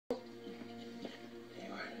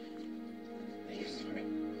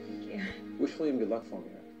Wish William good luck for me.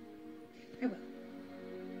 I will.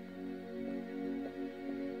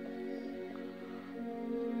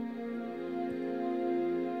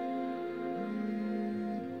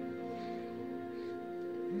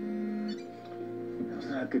 Now's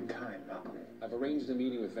not a good time, Malcolm. I've arranged a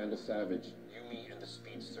meeting with Vandal Savage. You, me, and the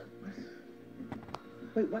speedster.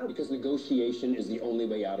 Wait, why? Because negotiation is the only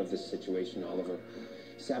way out of this situation, Oliver.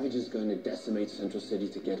 Savage is going to decimate Central City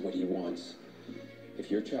to get what he wants. If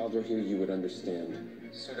your child were here, you would understand.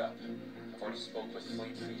 Suit up. I've already spoke with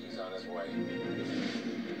Fleet Feet. He's on his way.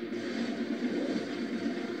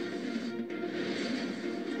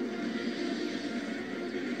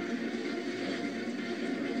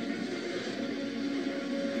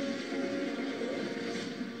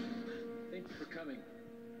 Thank you for coming.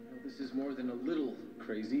 Well, this is more than a little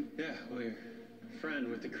crazy. Yeah, well, your friend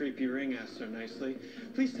with the creepy ring asked so nicely.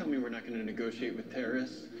 Please tell me we're not going to negotiate with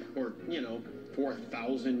terrorists or,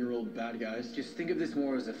 4,000-year-old bad guys. Just think of this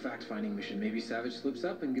more as a fact-finding mission. Maybe Savage slips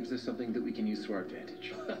up and gives us something that we can use to our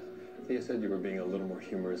advantage. You said you were being a little more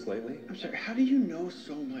humorous lately. I'm sorry, how do you know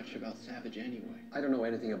so much about Savage anyway? I don't know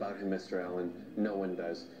anything about him, Mr. Allen. No one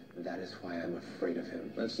does. That is why I'm afraid of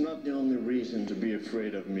him. That's not the only reason to be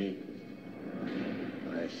afraid of me,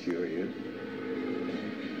 I assure you.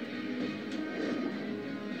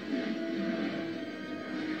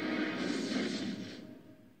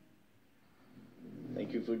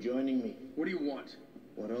 Thank you for joining me. What do you want?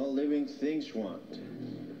 What all living things want.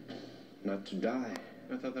 Not to die.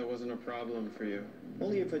 I thought that wasn't a problem for you.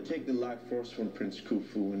 Only if I take the life force from Prince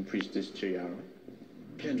Khufu and Priestess Chayara.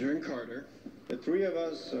 Kendra and Carter. The three of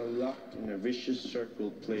us are locked in a vicious circle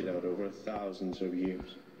played out over thousands of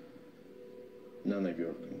years. None of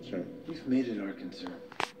your concern. You've made it our concern.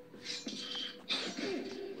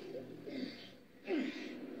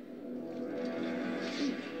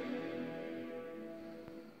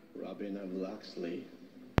 Robin of Locksley.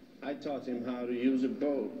 I taught him how to use a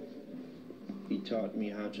bow. He taught me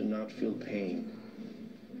how to not feel pain.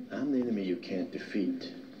 I'm the enemy you can't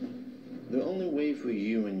defeat. The only way for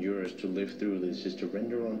you and yours to live through this is to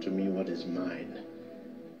render unto me what is mine.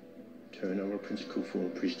 Turn over Prince Khufu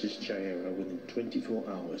and Priestess Chayara within 24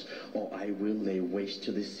 hours, or I will lay waste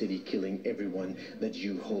to this city, killing everyone that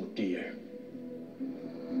you hold dear.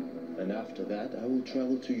 And after that, I will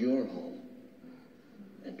travel to your home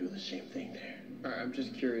and do the same thing there. All right, I'm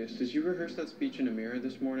just curious. Did you rehearse that speech in a mirror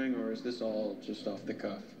this morning, or is this all just off the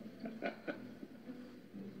cuff?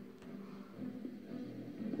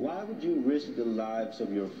 Why would you risk the lives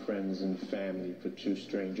of your friends and family for two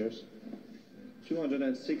strangers?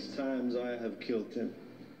 206 times I have killed him.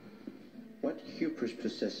 What hubris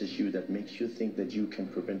possesses you that makes you think that you can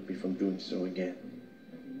prevent me from doing so again?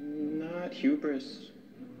 Not hubris.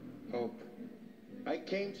 Hope. I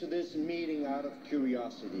came to this meeting out of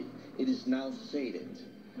curiosity. It is now sated.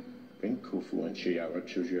 Bring Khufu and Chayara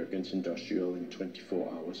to Jurgen's Industrial in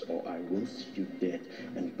 24 hours, or I will see you dead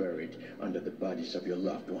and buried under the bodies of your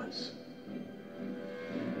loved ones.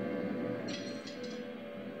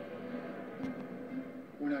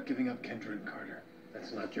 We're not giving up Kendra and Carter.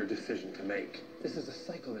 That's not your decision to make. This is a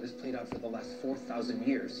cycle that has played out for the last 4,000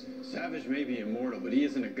 years. Savage may be immortal, but he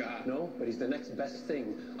isn't a god. No, but he's the next best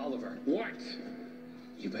thing. Oliver. What?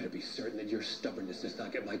 You better be certain that your stubbornness does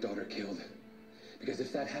not get my daughter killed. Because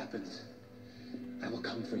if that happens, I will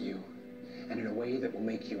come for you. And in a way that will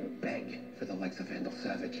make you beg for the likes of Vandal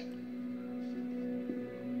Savage.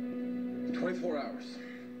 24 hours.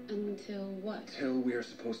 Until what? Till we are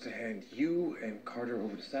supposed to hand you and Carter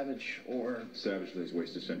over to Savage, or... Savage lays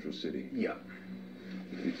waste to Central City. Yeah.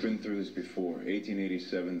 We've been through this before.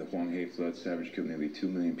 1887, the Huanghe flood. Savage killed nearly 2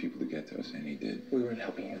 million people to get to us, and he did. We weren't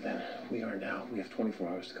helping you then. We are now. We have 24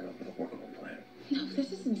 hours to come up with a workable plan. No,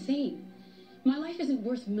 this is insane. My life isn't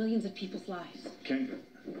worth millions of people's lives. Kendra,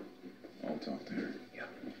 I'll talk to her. Yeah.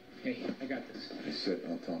 Hey, I got this. I said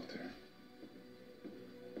I'll talk to her.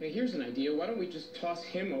 Hey, here's an idea. Why don't we just toss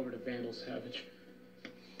him over to Vandal Savage?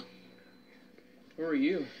 Where are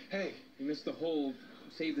you? Hey, you missed the whole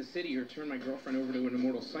save the city or turn my girlfriend over to an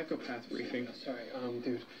immortal psychopath briefing. Sorry,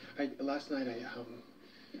 dude. Last night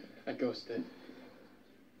I ghosted.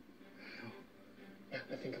 Yeah,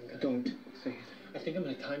 I think I'm gonna. Don't say it. I think I'm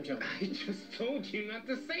gonna time jump. I just told you not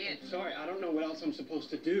to say it. Sorry, I don't know what else I'm supposed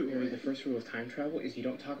to do. Barry, the first rule of time travel is you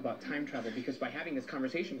don't talk about time travel, because by having this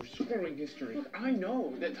conversation, we're screwing history. Look, I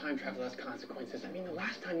know that time travel has consequences. I mean, the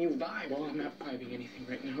last time you vibed. Well, I'm not vibing anything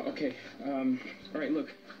right now. Okay, all right,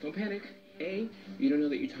 look, don't panic. A, you don't know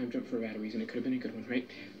that you time jumped for a bad reason. It could have been a good one, right?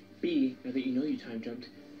 B, now that you know you time jumped,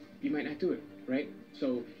 you might not do it, right?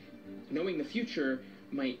 So, knowing the future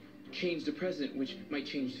might change the present, which might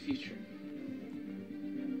change the future.